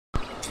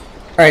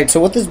Alright, so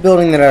what this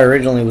building that I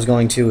originally was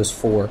going to is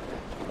for,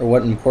 or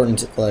what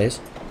importance it plays.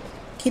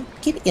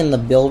 Get in the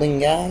building,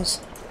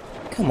 guys.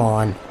 Come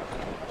on.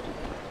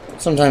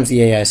 Sometimes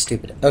the AI is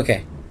stupid.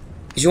 Okay.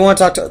 Because you want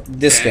to talk to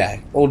this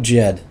guy, old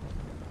Jed.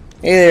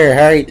 Hey there,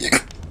 how are you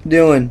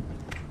doing?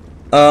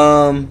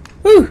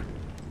 Whew.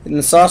 In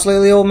the sauce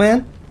lately, old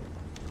man?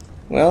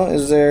 Well,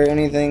 is there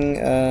anything,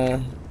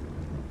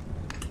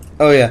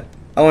 oh yeah.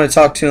 I want to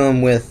talk to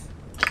him with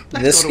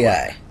this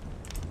guy.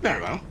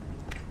 Very well.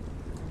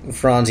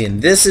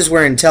 Franzian. This is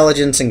where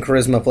intelligence and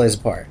charisma plays a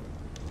part.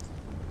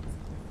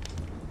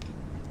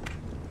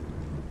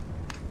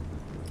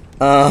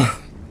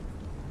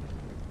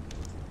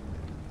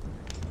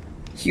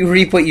 You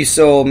reap what you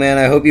sow, old man.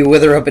 I hope you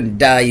wither up and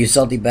die, you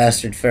salty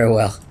bastard.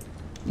 Farewell.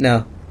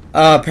 No.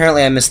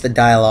 Apparently I missed the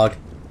dialogue.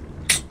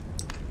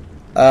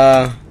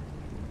 Well,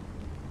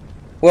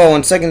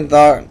 on second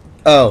thought...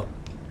 Oh.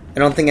 I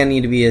don't think I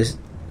need to be as...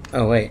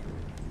 Oh, wait.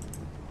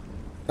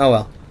 Oh,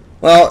 well.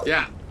 Well,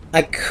 yeah.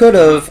 I could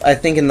have, I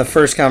think, in the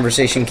first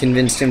conversation,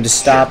 convinced him to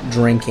stop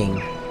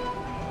drinking.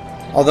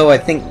 Although I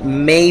think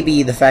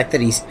maybe the fact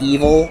that he's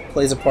evil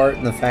plays a part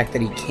in the fact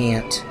that he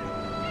can't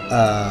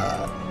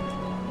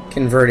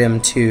convert him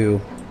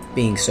to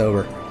being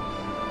sober.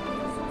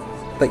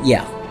 But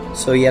yeah,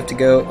 so you have to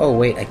go... Oh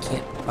wait, I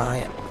can't buy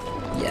it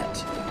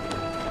yet.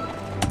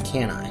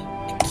 Can I?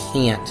 I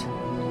can't.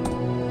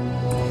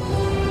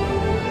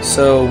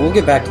 So we'll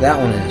get back to that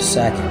one in a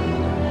second.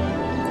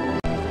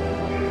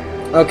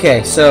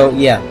 Okay, so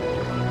yeah.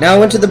 Now I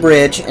went to the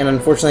bridge, and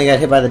unfortunately I got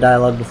hit by the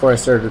dialogue before I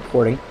started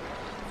recording.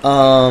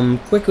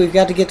 Quick, we've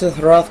got to get to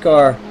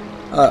Hrothgar.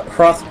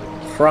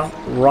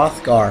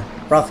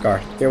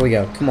 Hrothgar. There we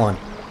go. Come on.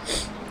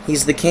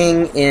 He's the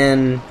king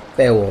in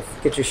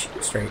Beowulf. Get your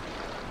shit straight.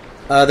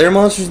 There are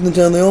monsters in the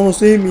town. They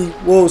almost ate me.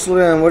 Whoa, slow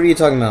down. What are you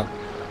talking about?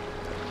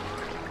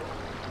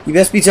 You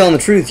best be telling the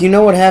truth. You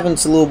know what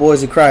happens to little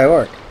boys who cry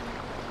orc.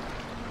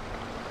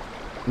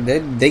 They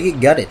get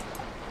gutted.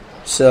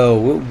 So,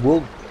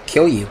 we'll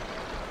kill you.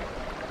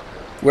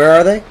 Where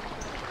are they?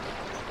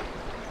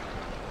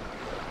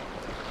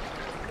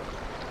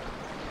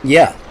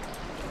 Yeah.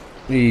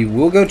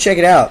 We'll go check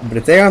it out, but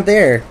if they aren't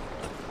there,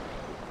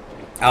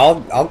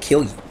 I'll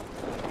kill you.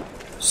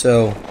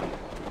 So,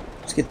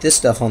 let's get this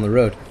stuff on the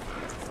road.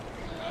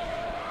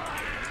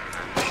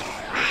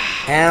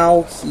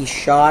 Ow, he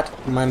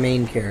shot my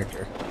main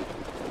character.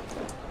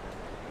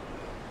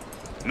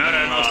 Not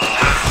almost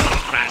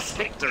class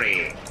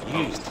victory.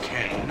 You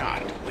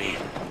cannot win.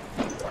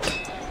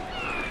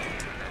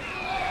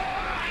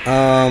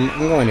 I'm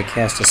going to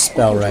cast a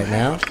spell right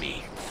now.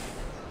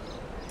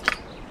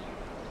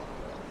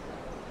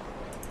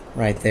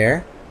 Right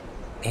there.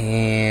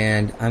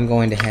 And I'm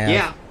going to have...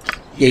 Yeah.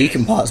 Yeah, you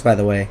can pause, by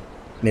the way,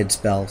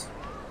 mid-spells.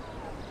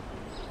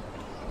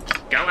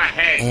 Go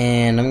ahead.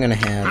 And I'm going to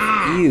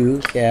have you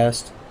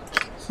cast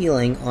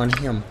healing on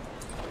him.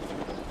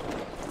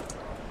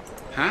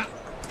 Huh?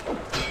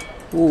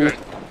 Ooh. Good.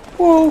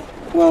 Whoa,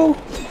 whoa.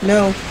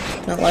 No,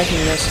 not liking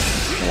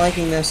this. Not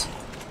liking this.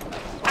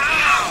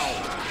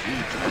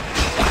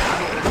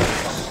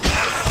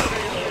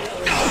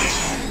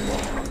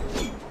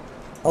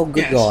 Oh,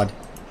 good Yes. God.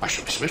 I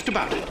shall be swift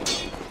about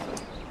it.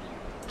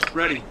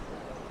 Ready.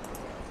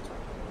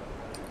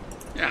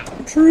 Yeah.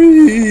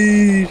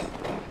 Treat.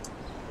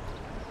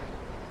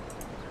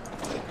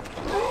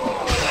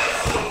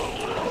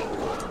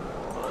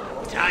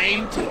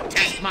 Time to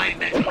test my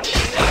mettle.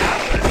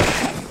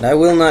 I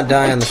will not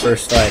die on the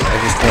first fight. I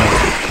just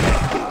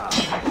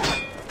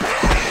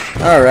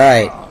won't.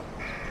 Alright.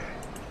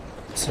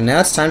 So now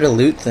it's time to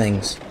loot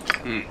things.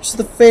 Which is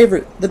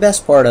the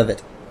best part of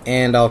it.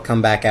 And I'll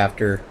come back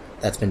after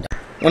that's been done.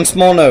 One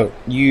small note.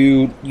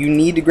 You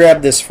need to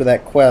grab this for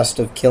that quest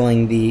of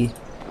killing the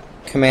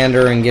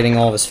commander and getting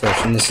all of his fish.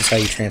 And this is how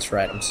you transfer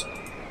items.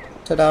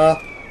 Ta-da!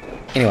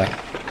 Anyway.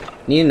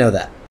 Need to know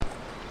that.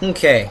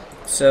 Okay.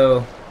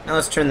 So, now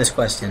let's turn this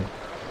quest in.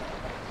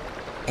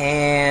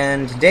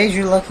 And today's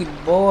your lucky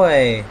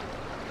boy.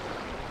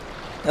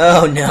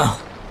 Oh no.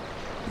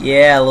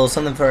 Yeah, a little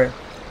something for it.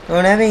 I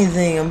don't have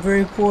anything. I'm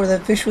very poor.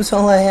 That fish was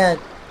all I had.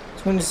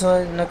 Twin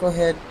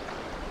knucklehead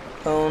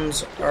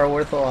bones are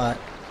worth a lot.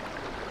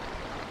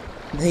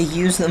 They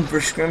use them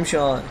for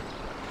scrimshaw.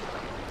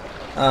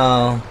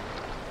 Oh.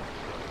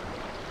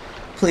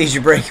 Please,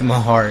 you're breaking my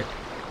heart.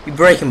 You're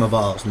breaking my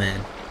balls,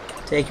 man.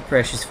 Take your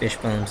precious fish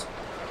bones.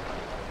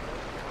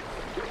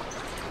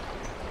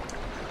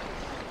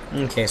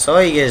 Okay, so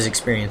all you get is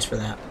experience for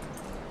that.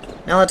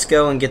 Now let's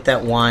go and get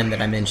that wine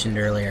that I mentioned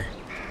earlier.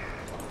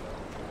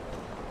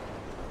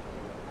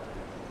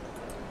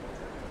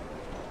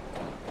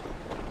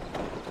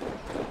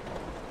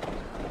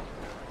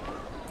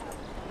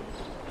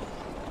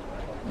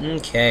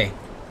 Okay.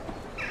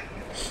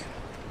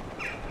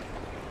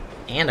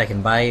 And I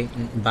can buy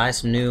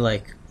some new,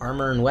 like,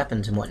 armor and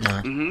weapons and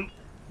whatnot.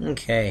 Mm-hmm.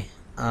 Okay.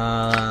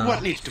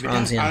 What needs to be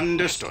done?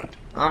 Understood.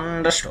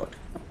 Understood.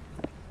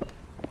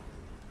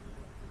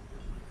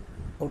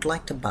 I would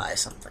like to buy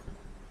something.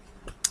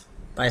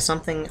 Buy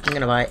something, I'm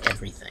gonna buy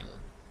everything.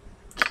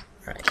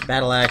 Alright,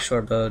 battle axe,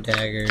 short bow,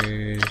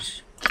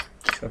 daggers,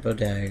 short bow,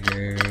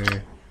 dagger,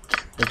 short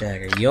bow,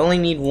 dagger. You only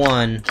need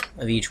one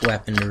of each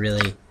weapon to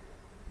really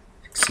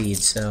succeed,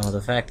 so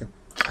the fact that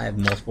I have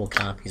multiple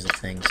copies of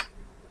things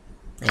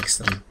makes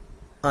them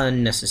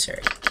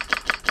unnecessary.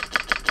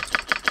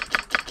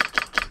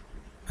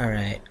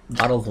 Alright,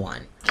 bottle of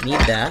wine. Need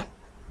that.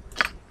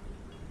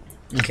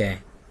 Okay.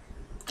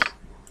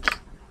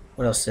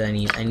 What else did I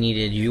need? I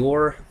needed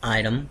your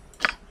item,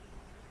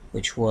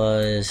 which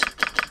was...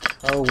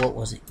 Oh, what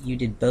was it? You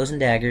did bows and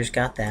daggers.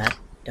 Got that,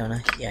 don't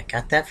I? Yeah,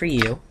 got that for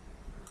you.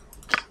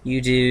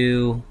 You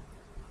do...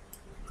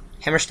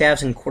 hammer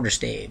staves and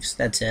quarterstaves.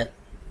 That's it.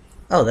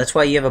 Oh, that's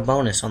why you have a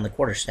bonus on the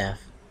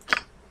quarterstaff.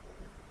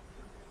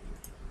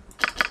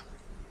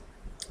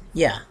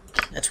 Yeah,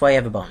 that's why you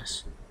have a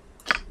bonus.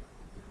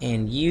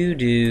 And you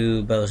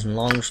do bows and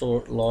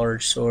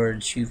large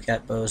swords. You've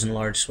got bows and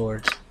large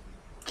swords.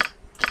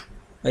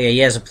 Oh yeah, he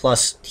has a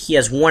plus. He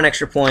has one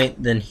extra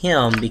point than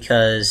him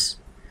because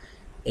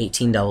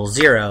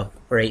 1800,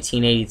 or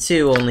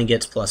 1882 only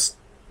gets plus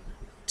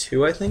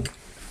 2, I think.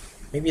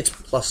 Maybe it's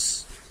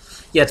plus.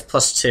 Yeah, it's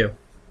plus 2.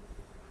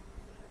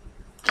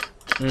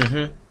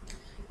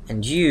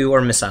 And you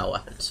are missile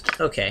weapons.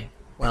 Okay.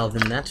 Well,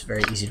 then that's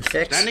very easy to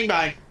fix. Standing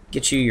by.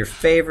 Get you your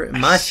favorite,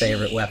 my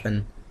favorite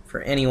weapon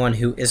for anyone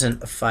who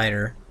isn't a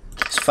fighter.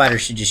 Because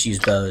fighters should just use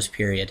bows,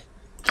 period.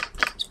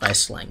 Spy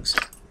slings.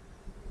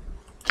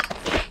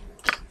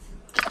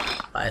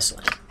 Buy a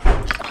sling.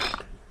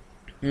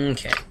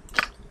 Okay.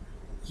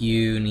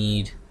 You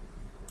need...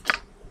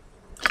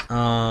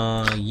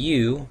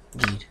 you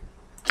need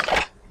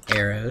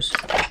arrows.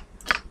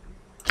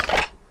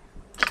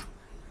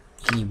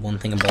 You need one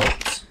thing of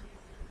bolts.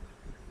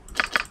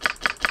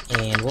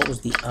 And what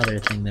was the other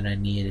thing that I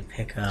needed to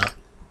pick up?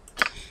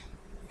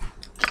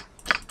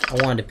 I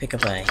wanted to pick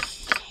up a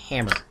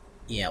hammer.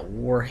 Yeah,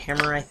 war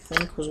hammer, I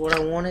think, was what I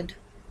wanted.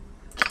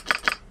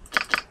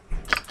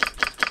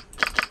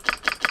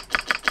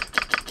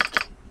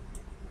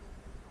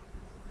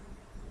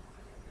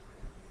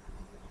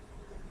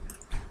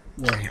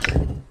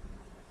 Warhammer.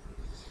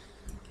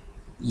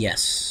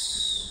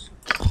 Yes.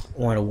 I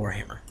want a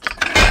warhammer.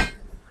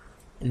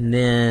 And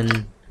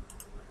then...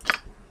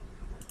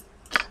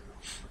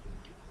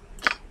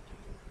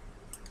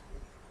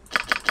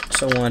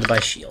 so I wanted to buy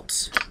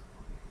shields.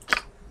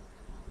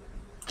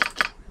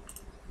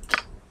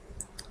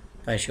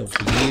 Buy a shield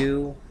for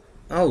you.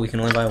 Oh, we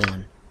can only buy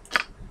one.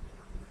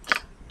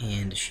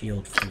 And a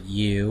shield for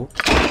you.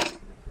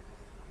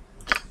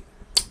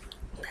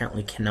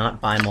 Apparently cannot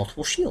buy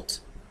multiple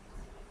shields.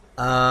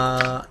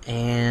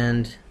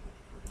 And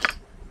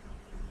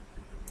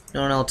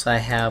no one else I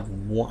have.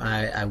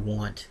 I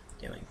want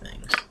doing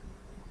things.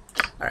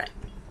 All right,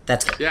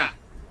 that's good. Yeah.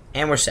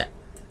 And we're set.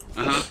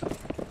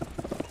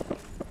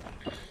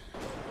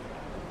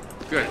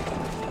 Good.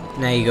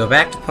 Now you go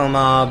back to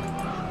Pomob,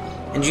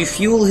 and you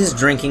fuel his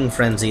drinking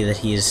frenzy that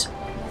he's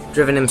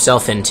driven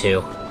himself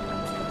into.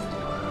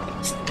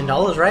 And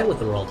all is right with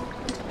the world.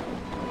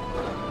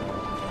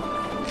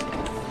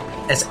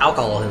 As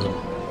alcoholism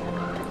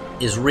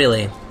is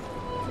really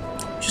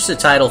just a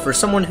title for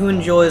someone who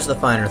enjoys the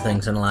finer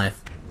things in life.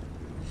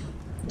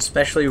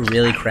 Especially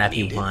really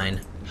crappy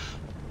wine.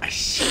 I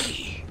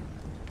see.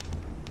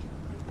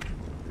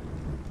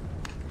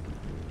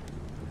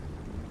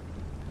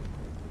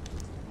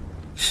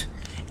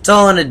 It's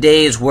all in a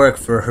day's work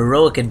for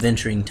heroic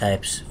adventuring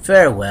types.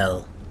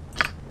 Farewell.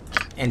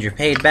 And you're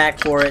paid back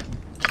for it,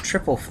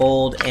 triple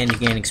fold, and you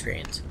gain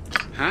experience.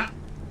 Huh?